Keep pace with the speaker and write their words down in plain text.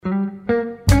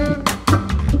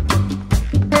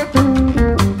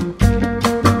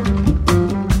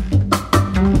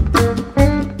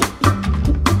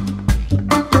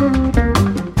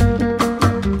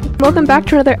welcome back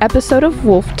to another episode of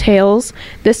Wolf Tales.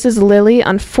 This is Lily.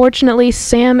 Unfortunately,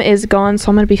 Sam is gone, so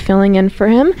I'm going to be filling in for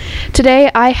him. Today,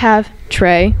 I have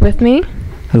Trey with me.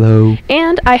 Hello.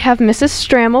 And I have Mrs.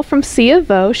 Stramel from C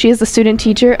of O. She is the student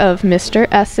teacher of Mr.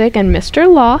 Essick and Mr.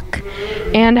 Locke.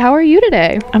 And how are you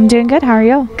today? I'm doing good. How are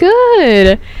you?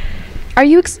 Good. Are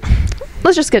you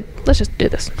let's just do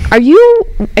this. Are you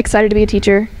excited to be a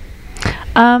teacher?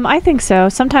 I think so.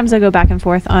 Sometimes I go back and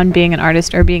forth on being an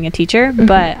artist or being a teacher,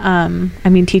 but I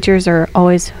mean, teachers are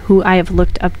always who I have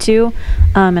looked up to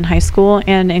in high school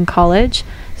and in college.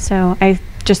 So I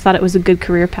just thought it was a good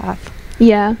career path.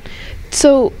 Yeah.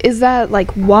 So is that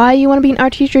like why you want to be an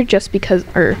art teacher? Just because,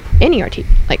 or any art teacher?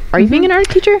 Like, are you being an art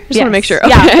teacher? Just want to make sure. Okay.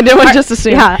 Yeah. I didn't want to just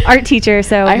assume. Yeah, art teacher.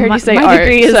 So I heard you say my art.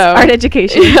 degree is art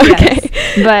education. Okay.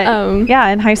 Yes. But yeah,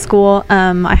 in high school,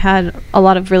 I had a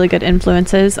lot of really good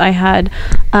influences. I had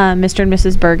Mr. and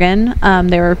Mrs. Bergen.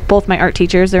 They were both my art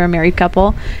teachers. They're a married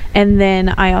couple. And then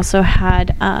I also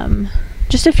had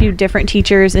just a few different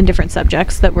teachers in different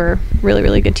subjects that were really,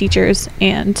 really good teachers.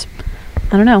 And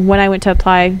I don't know, when I went to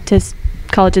apply to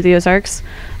College of the Ozarks,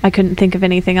 I couldn't think of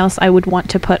anything else I would want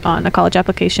to put on a college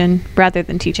application rather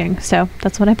than teaching. So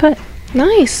that's what I put.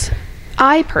 Nice.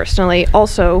 I personally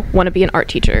also want to be an art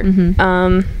teacher.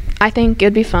 I think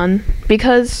it'd be fun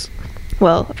because,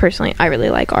 well, personally, I really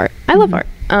like art. I love art.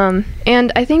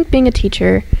 And I think being a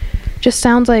teacher just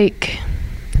sounds like,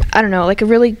 I don't know, like a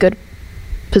really good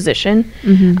position.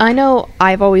 I know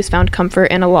I've always found comfort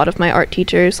in a lot of my art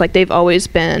teachers. Like, they've always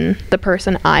been the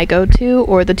person I go to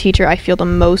or the teacher I feel the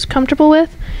most comfortable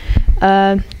with.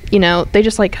 You know, they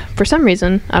just, like, for some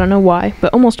reason, I don't know why,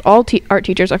 but almost all art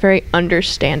teachers are very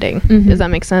understanding. Does that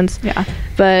make sense? Yeah.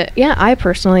 But yeah, I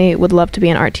personally would love to be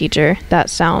an art teacher. That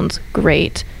sounds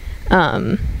great.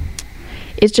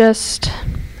 It's just,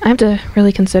 I have to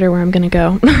really consider where I'm going to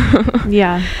go.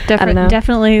 Yeah,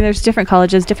 definitely. There's different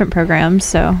colleges, different programs.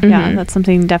 So yeah, that's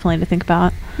something definitely to think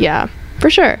about. Yeah, for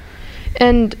sure.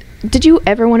 And did you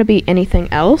ever want to be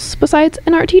anything else besides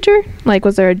an art teacher? Like,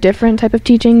 was there a different type of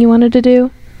teaching you wanted to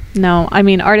do? No, I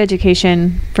mean, art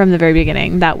education from the very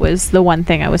beginning, that was the one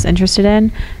thing I was interested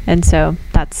in. And so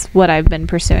that's what I've been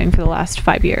pursuing for the last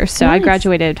 5 years. So Nice. I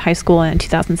graduated high school in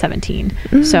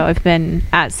 2017. So I've been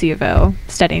at C of O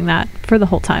studying that for the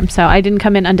whole time. So I didn't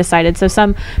come in undecided. So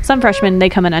some freshmen, they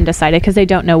come in undecided because they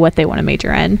don't know what they want to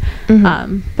major in.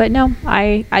 But no,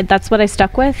 I that's what I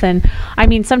stuck with. And I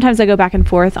mean, sometimes I go back and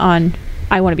forth on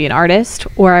I want to be an artist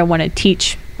or I want to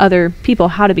teach other people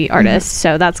how to be artists.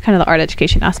 So that's kind of the art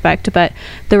education aspect, but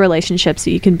the relationships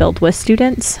that you can build with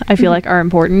students, I feel like are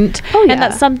important. And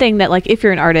that's something that, like, if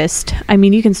you're an artist, I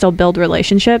mean, you can still build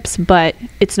relationships, but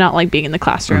it's not like being in the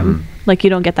classroom. Like, you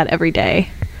don't get that every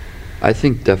day. I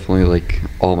think definitely, like,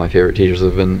 all my favorite teachers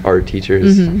have been art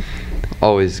teachers.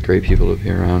 Always great people to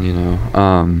be around, you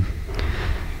know.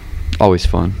 Always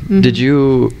fun. Did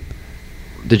you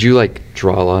like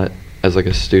draw a lot as like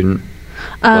a student?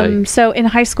 So in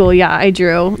high school, yeah, I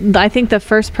drew. I think the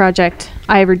first project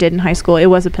I ever did in high school, it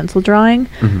was a pencil drawing,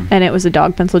 and it was a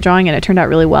dog pencil drawing, and it turned out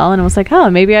really well. And I was like,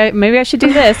 oh, maybe I should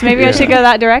do this. Maybe I should go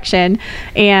that direction.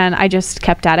 And I just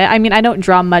kept at it. I mean, I don't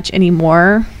draw much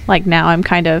anymore. Like, now I'm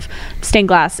kind of stained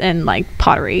glass and like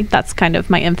pottery. That's kind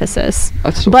of my emphasis.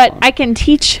 That's so but fun. I can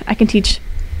teach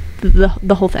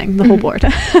the whole thing, the whole board.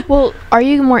 Well, are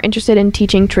you more interested in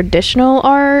teaching traditional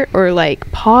art or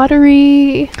like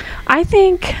pottery? I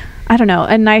think, I don't know,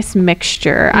 a nice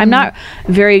mixture. I'm not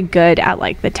very good at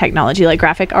like the technology, like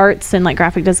graphic arts and like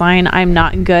graphic design. I'm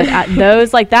not good at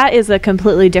those. Like, that is a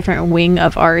completely different wing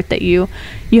of art that you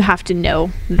have to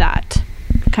know that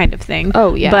kind of thing.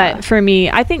 Oh, yeah. But for me,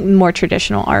 I think more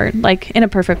traditional art. Like, in a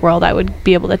perfect world, I would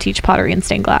be able to teach pottery and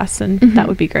stained glass, and that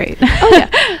would be great. Oh,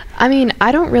 yeah. I mean,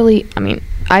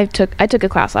 I took a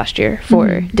class last year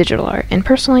for digital art, and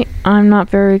personally, I'm not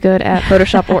very good at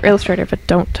Photoshop or Illustrator, but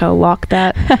don't tell Locke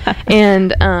that.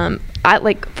 And I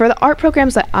like, for the art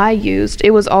programs that I used,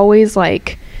 it was always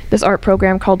like this art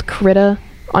program called Krita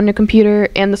on your computer,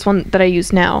 and this one that I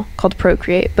use now called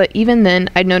Procreate. But even then,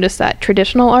 I noticed that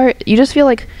traditional art, you just feel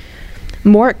like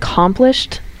more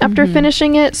accomplished after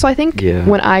finishing it. So I think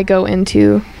when I go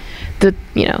into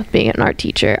being an art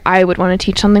teacher, I would want to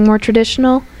teach something more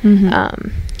traditional,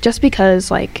 just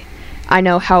because, like, I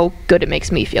know how good it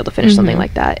makes me feel to finish something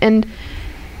like that. And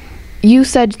you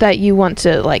said that you want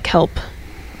to, like, help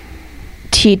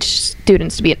teach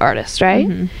students to be an artist,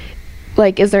 right?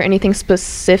 Like, is there anything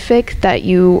specific that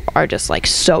you are just, like,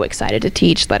 so excited to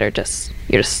teach that you're just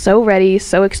so ready,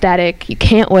 so ecstatic, you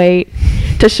can't wait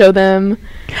to show them?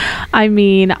 I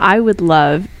mean, I would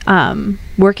love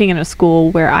working in a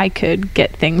school where I could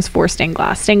get things for stained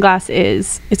glass. Stained glass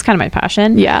it's kind of my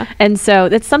passion. Yeah. And so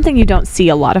it's something you don't see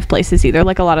a lot of places either.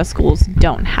 Like a lot of schools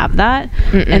don't have that.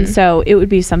 And so it would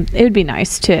be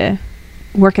nice to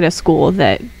work at a school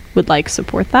that would like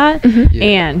support that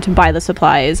and buy the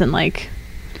supplies and like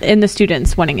and the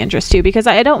students wanting interest too, because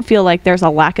I don't feel like there's a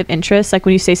lack of interest. Like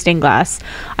when you say stained glass,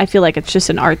 I feel like it's just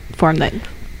an art form that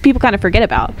people kind of forget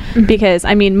about because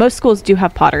I mean most schools do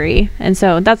have pottery, and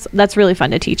so that's really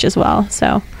fun to teach as well.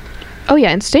 So oh yeah,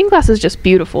 and stained glass is just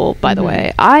beautiful, by the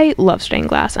way. I love stained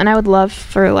glass, and I would love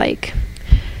for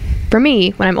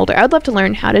me when I'm older, I would love to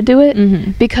learn how to do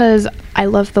it because I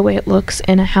love the way it looks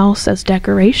in a house as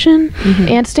decoration,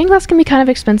 and stained glass can be kind of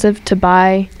expensive to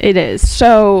buy. It is.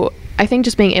 So I think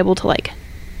just being able to like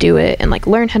do it and like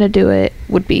learn how to do it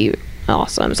would be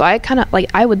awesome. So I kind of like,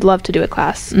 I would love to do a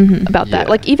class about that.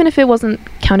 Like even if it wasn't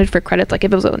counted for credits, like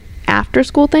if it was an after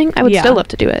school thing, I would still love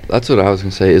to do it. That's what I was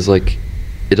gonna say, is like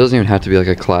it doesn't even have to be like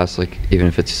a class, like even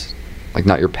if it's like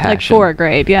not your passion, like for a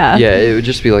grade. Yeah, it would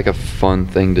just be like a fun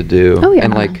thing to do. Oh yeah.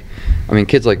 And like I mean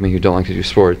kids like me who don't like to do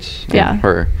sports,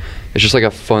 it's just like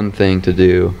a fun thing to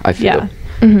do, I feel.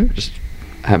 Just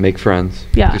make friends.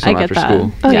 Yeah, do something I get after that.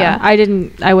 school. Oh yeah.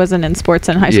 I wasn't in sports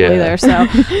in high school either, so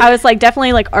I was like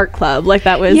definitely like art club, like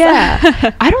that was. Yeah.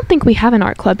 I don't think we have an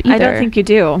art club either. I don't think you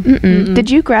do. Did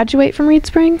you graduate from Reed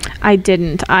Spring? I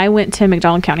didn't. I went to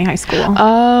McDonald County High School.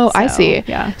 Oh, I see.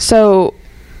 Yeah. So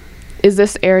is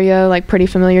this area like pretty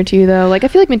familiar to you though? Like I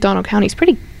feel like McDonald County is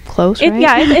pretty close, right?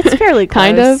 It's fairly close.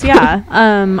 Kind of. Yeah.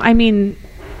 I mean,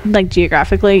 like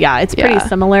geographically, it's pretty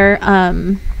similar.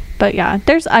 But yeah,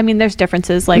 there's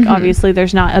differences. Like obviously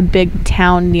there's not a big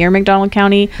town near McDonald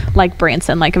County like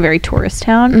Branson, like a very tourist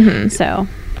town. So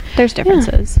there's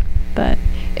differences. But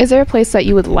is there a place that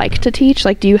you would like to teach?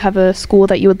 Like, do you have a school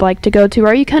that you would like to go to? Or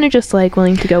are you kind of just like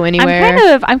willing to go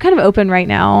anywhere? I'm kind of open right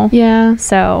now. Yeah.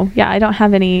 So yeah, I don't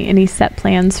have any set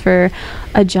plans for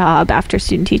a job after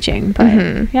student teaching,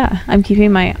 but yeah, I'm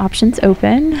keeping my options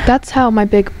open. That's how my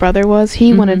big brother was.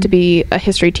 He wanted to be a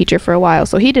history teacher for a while,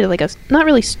 so he did like a not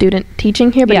really student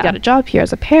teaching here, but he got a job here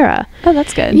as a para. Oh,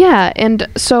 that's good. Yeah, and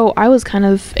so I was kind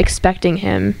of expecting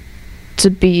him to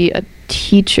be a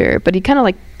teacher, but he kind of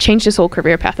like changed his whole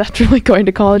career path after like going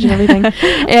to college and everything.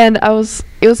 And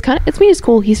it's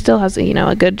cool. He still has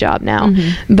a good job now,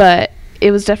 but it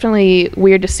was definitely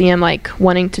weird to see him like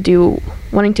wanting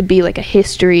to be like a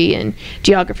history and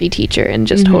geography teacher and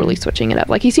just totally switching it up.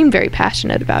 Like he seemed very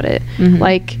passionate about it.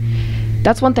 Like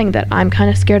that's one thing that I'm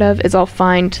kind of scared of, is I'll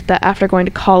find that after going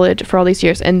to college for all these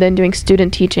years and then doing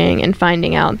student teaching and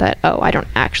finding out that, I don't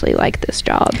actually like this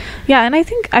job. Yeah, and I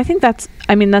think that's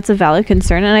a valid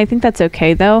concern, and I think that's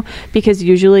okay though, because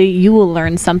usually you will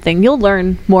learn something. You'll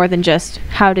learn more than just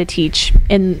how to teach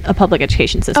in a public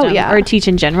education system or teach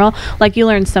in general. Like you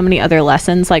learn so many other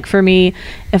lessons. Like for me,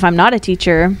 if I'm not a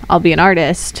teacher, I'll be an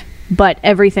artist, but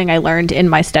everything I learned in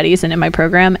my studies and in my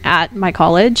program at my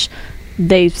college,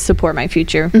 they support my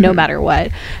future no matter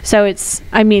what. So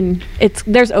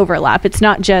there's overlap. It's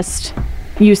not just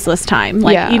useless time.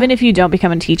 Like even if you don't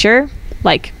become a teacher,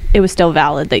 like it was still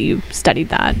valid that you studied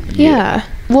that. Yeah.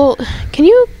 Well, can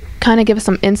you kind of give us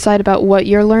some insight about what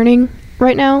you're learning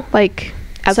right now? Like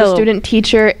as a student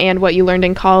teacher and what you learned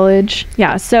in college?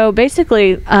 Yeah. So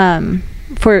basically,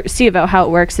 for C of O, how it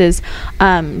works is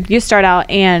you start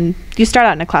out in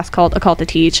a class called A Call to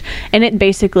Teach, and it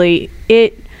basically,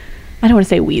 I don't want to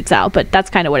say weeds out, but that's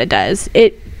kind of what it does.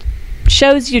 It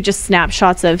shows you just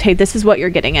snapshots of, hey, this is what you're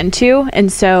getting into.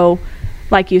 And so,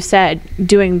 like you said,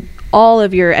 doing all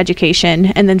of your education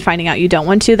and then finding out you don't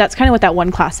want to, that's kind of what that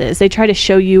one class is. They try to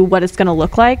show you what it's going to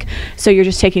look like. So you're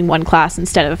just taking one class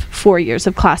instead of 4 years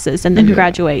of classes and then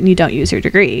graduate and you don't use your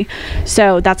degree.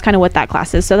 So that's kind of what that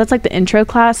class is. So that's like the intro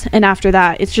class. And after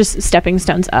that, it's just stepping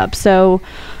stones up. So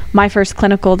my first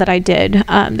clinical that I did,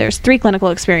 there's 3 clinical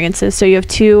experiences. So you have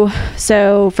 2.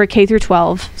 So for K through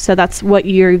 12, so that's what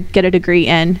you get a degree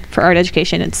in for art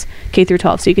education. It's K through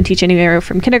 12. So you can teach anywhere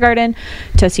from kindergarten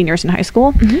to seniors in high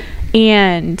school.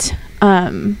 And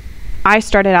I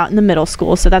started out in the middle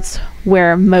school. So that's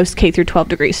where most K through 12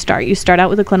 degrees start. You start out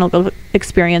with a clinical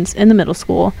experience in the middle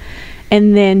school.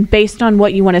 And then based on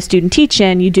what you want a student teach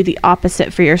in, you do the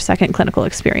opposite for your second clinical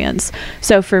experience.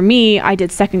 So for me, I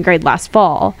did second grade last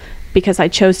fall because I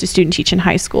chose to student teach in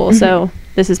high school. So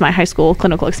this is my high school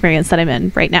clinical experience that I'm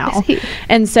in right now.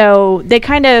 And so they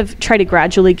kind of try to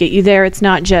gradually get you there. It's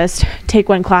not just take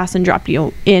one class and drop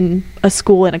you in a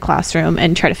school in a classroom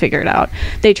and try to figure it out.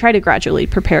 They try to gradually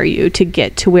prepare you to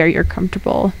get to where you're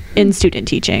comfortable in student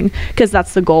teaching, because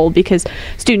that's the goal, because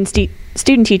student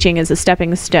student teaching is a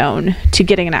stepping stone to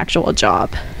getting an actual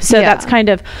job. So Yeah.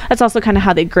 that's also kind of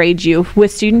how they grade you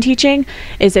with student teaching,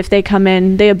 is if they come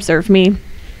in, they observe me,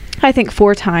 I think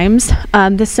 4 times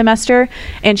this semester,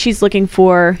 and she's looking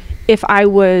for if I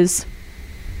was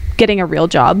getting a real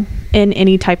job in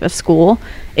any type of school,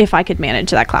 if I could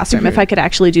manage that classroom, if I could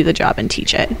actually do the job and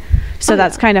teach it. So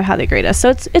that's kind of how they grade us.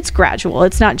 So it's gradual.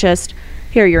 It's not just,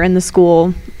 here, you're in the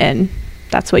school and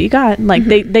that's what you got. Like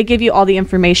they give you all the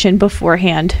information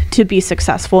beforehand to be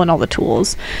successful and all the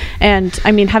tools. And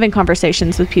I mean, having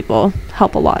conversations with people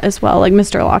help a lot as well. Like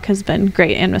Mr. Locke has been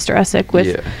great, and Mr. Essick,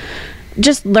 with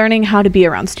just learning how to be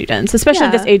around students, especially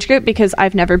this age group, because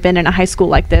I've never been in a high school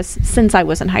like this since I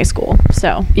was in high school.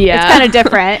 So it's kind of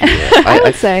different. I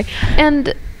would say.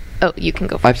 And you can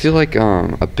go first. I feel like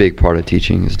a big part of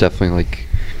teaching is definitely like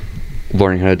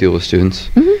learning how to deal with students.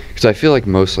 Because I feel like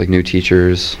most like new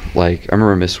teachers, like I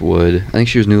remember Miss Wood, I think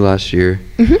she was new last year,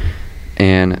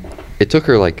 and it took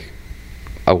her like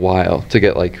a while to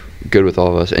get like good with all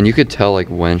of us, and you could tell like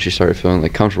when she started feeling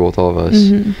like comfortable with all of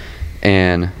us,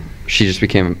 and she just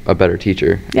became a better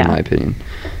teacher, in my opinion.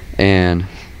 And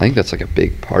I think that's like a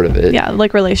big part of it. Yeah,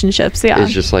 like relationships. Yeah,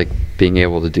 it's just like being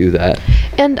able to do that.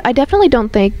 And I definitely don't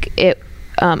think it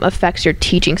affects your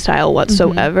teaching style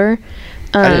whatsoever.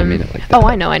 I didn't mean it like that. Oh,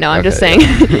 I know. I'm just saying.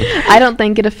 I don't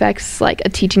think it affects like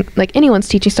anyone's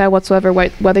teaching style whatsoever,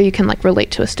 whether you can like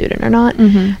relate to a student or not.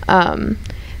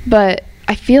 But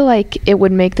I feel like it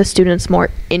would make the students more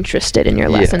interested in your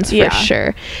lessons for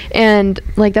sure. And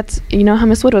like that's, how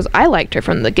Miss Wood was. I liked her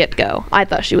from the get-go. I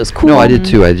thought she was cool. No, I did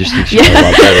too. I just think she was a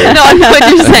lot better. No, I know what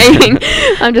you're saying.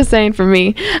 I'm just saying for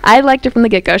me. I liked her from the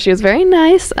get-go. She was very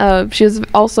nice. She was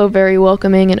also very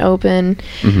welcoming and open.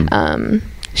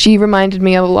 She reminded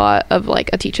me a lot of like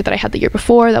a teacher that I had the year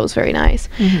before that was very nice.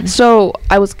 So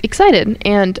I was excited,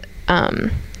 and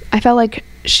I felt like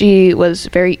she was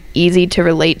very easy to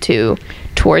relate to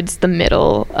towards the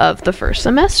middle of the first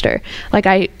semester. You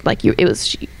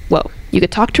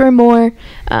could talk to her more.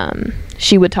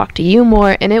 She would talk to you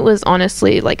more, and it was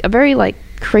honestly like a very like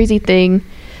crazy thing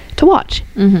to watch.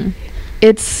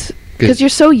 It's because you're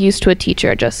so used to a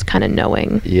teacher just kind of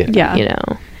knowing,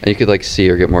 And you could like see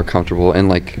her get more comfortable and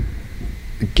like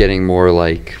getting more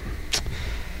like,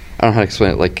 I don't know how to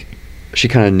explain it, like she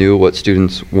kind of knew what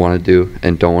students want to do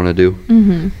and don't want to do.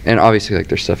 And obviously like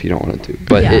there's stuff you don't want to do,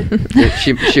 but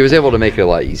she was able to make it a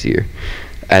lot easier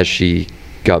as she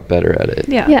got better at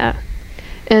it.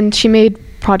 And she made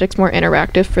projects more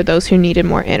interactive for those who needed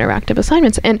more interactive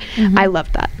assignments, and I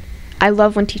loved that. I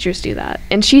love when teachers do that.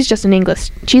 And she's an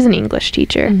English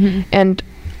teacher, and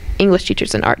English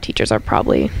teachers and art teachers are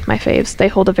probably my faves. They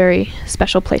hold a very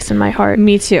special place in my heart.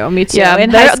 Me too. Yeah,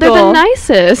 they're the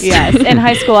nicest. Yes. In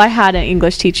high school, I had an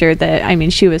English teacher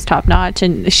that, she was top notch.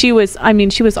 And she was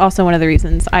also one of the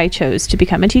reasons I chose to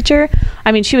become a teacher.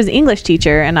 She was an English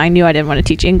teacher, and I knew I didn't want to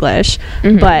teach English.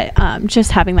 But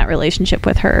just having that relationship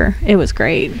with her, it was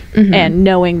great. And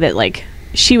knowing that, like,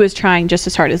 she was trying just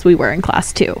as hard as we were in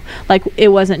class too. Like, it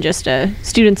wasn't just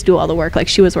students do all the work. Like,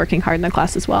 she was working hard in the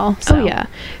class as well. So. Oh yeah.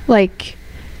 Like,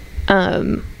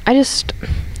 and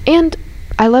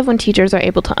I love when teachers are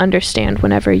able to understand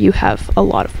whenever you have a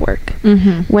lot of work.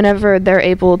 Whenever they're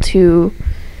able to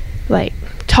like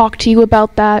talk to you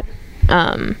about that.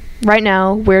 Right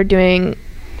now we're doing,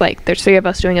 like, there's 3 of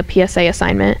us doing a PSA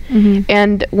assignment,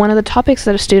 and one of the topics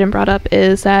that a student brought up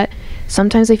is that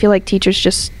sometimes they feel like teachers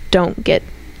just don't get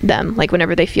them, like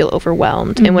whenever they feel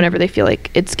overwhelmed and whenever they feel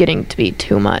like it's getting to be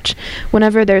too much.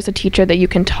 Whenever there's a teacher that you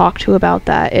can talk to about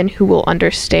that and who will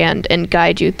understand and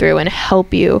guide you through and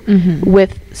help you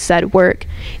with said work,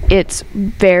 it's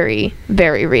very,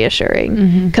 very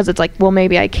reassuring, because it's like, well,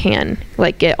 maybe I can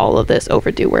like get all of this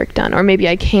overdue work done, or maybe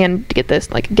I can get this,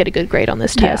 like, get a good grade on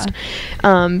this test.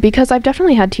 Because I've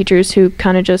definitely had teachers who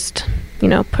kind of just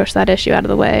push that issue out of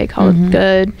the way, call it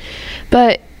good.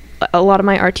 But a lot of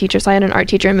my art teachers, I had an art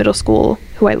teacher in middle school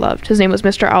who I loved. His name was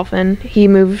Mr. Alphin. He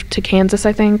moved to Kansas,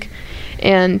 I think,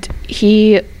 and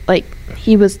he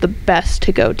was the best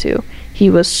to go to. He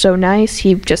was so nice.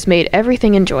 He just made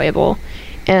everything enjoyable,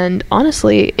 and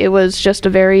honestly, it was just he was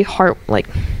a very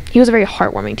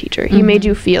heartwarming teacher. He made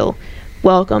you feel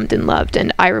welcomed and loved.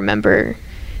 And I remember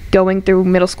going through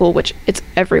middle school, which it's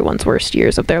everyone's worst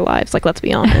years of their lives. Like, let's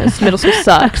be honest, middle school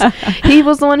sucks. He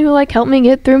was the one who like helped me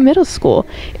get through middle school,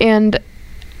 and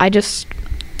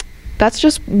that's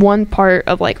just one part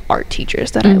of like art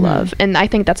teachers that I love, and I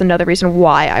think that's another reason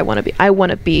why I want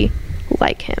to be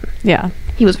like him. Yeah,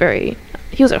 he was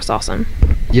just awesome.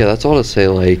 Yeah, that's all to say,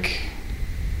 like,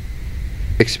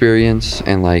 experience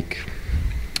and like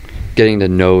getting to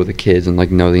know the kids and like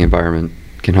know the environment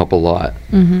can help a lot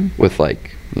with,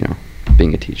 like, you know,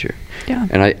 being a teacher. Yeah.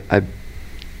 And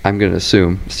I'm going to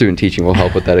assume student teaching will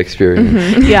help with that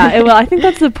experience. Yeah, well, I think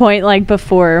that's the point, like,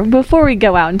 before we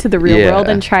go out into the real world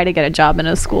and try to get a job in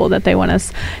a school, that they want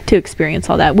us to experience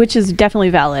all that, which is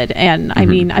definitely valid. And I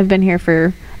mean, I've been here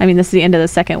this is the end of the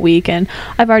second week, and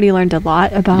I've already learned a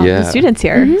lot about the students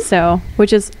here. So,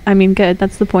 which is, I mean, good.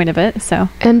 That's the point of it. So,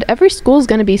 and every school is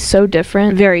going to be so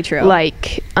different. Very true.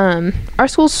 Like, our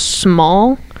school's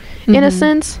small in a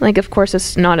sense. Like, of course,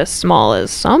 it's not as small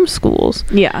as some schools.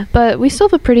 Yeah. But we still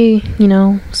have a pretty, you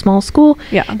know, small school.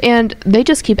 Yeah. And they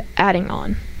just keep adding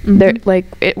on. They're like,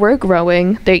 we're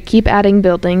growing. They keep adding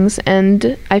buildings,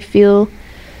 and I feel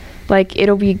like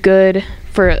it'll be good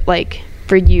for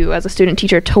you as a student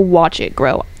teacher to watch it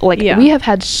grow. Like, we have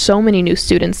had so many new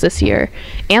students this year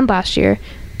and last year.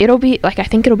 It'll be like, I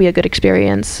think it'll be a good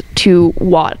experience to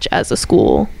watch as the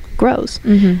school grows.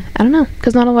 I don't know,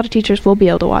 because not a lot of teachers will be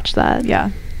able to watch that.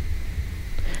 Yeah,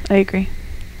 I agree.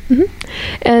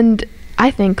 And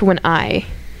I think when I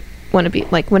want to be,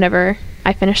 like, whenever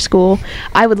I finish school,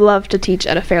 I would love to teach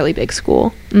at a fairly big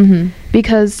school,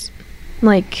 because,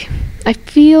 like, I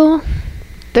feel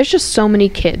there's just so many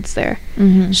kids there,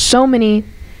 so many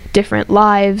different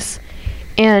lives,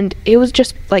 and it was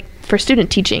just, like, for student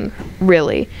teaching,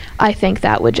 really, I think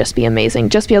that would just be amazing,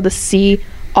 just be able to see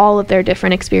all of their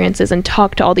different experiences and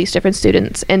talk to all these different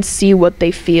students and see what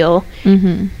they feel,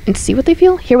 and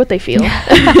hear what they feel,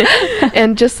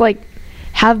 and just, like,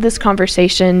 have this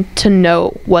conversation to know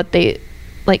what they,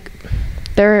 like,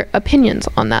 their opinions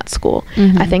on that school.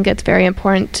 I think it's very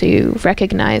important to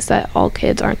recognize that all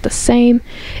kids aren't the same,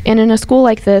 and in a school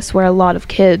like this where a lot of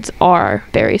kids are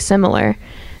very similar,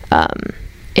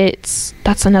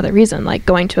 that's another reason, like,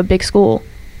 going to a big school,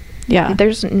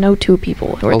 there's no two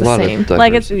people who are the same.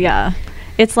 Like,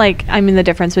 it's like, I mean, the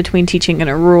difference between teaching in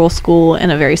a rural school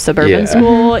and a very suburban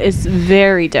school is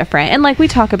very different. And, like, we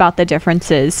talk about the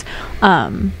differences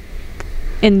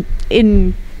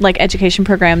in like education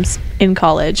programs in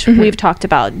college. We've talked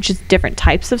about just different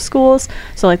types of schools.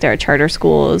 So, like, there are charter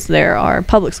schools, there are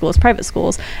public schools, private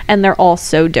schools, and they're all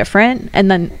so different. And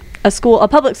then a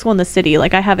public school in the city,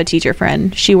 like, I have a teacher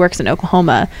friend, she works in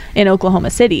Oklahoma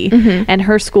City, and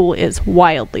her school is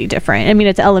wildly different. I mean,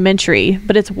 it's elementary,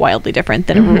 but it's wildly different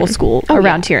than a rural school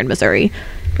around here in Missouri.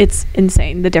 It's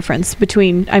insane, the difference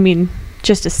between, I mean,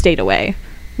 just a state away,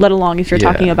 let alone if you're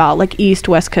talking about, like, East,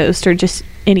 West Coast, or just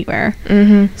anywhere.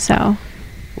 So,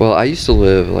 well, I used to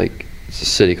live, like, it's a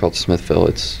city called Smithville.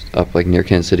 It's up, like, near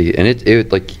Kansas City, and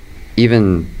it like,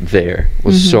 even there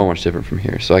was so much different from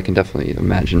here. So I can definitely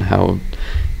imagine how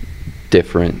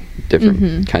different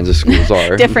kinds of schools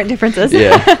are. Different differences.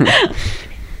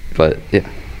 But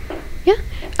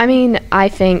I mean, I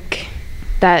think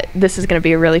that this is going to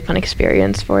be a really fun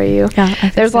experience for you.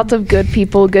 There's lots of good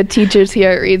people, good teachers here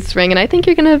at Reed Spring, and I think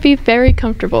you're going to be very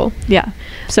comfortable.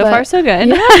 So far, so good.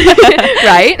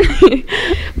 Right?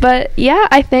 But yeah,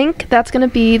 I think that's going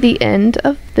to be the end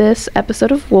of this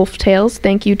episode of Wolf Tales.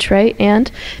 Thank you, Trey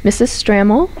and Mrs.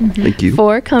 Stramel, Thank you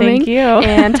for coming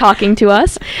and talking to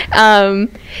us.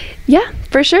 Yeah,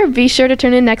 for sure. Be sure to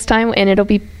tune in next time, and it'll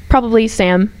be probably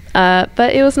Sam.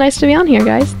 But it was nice to be on here,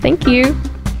 guys. Thank you.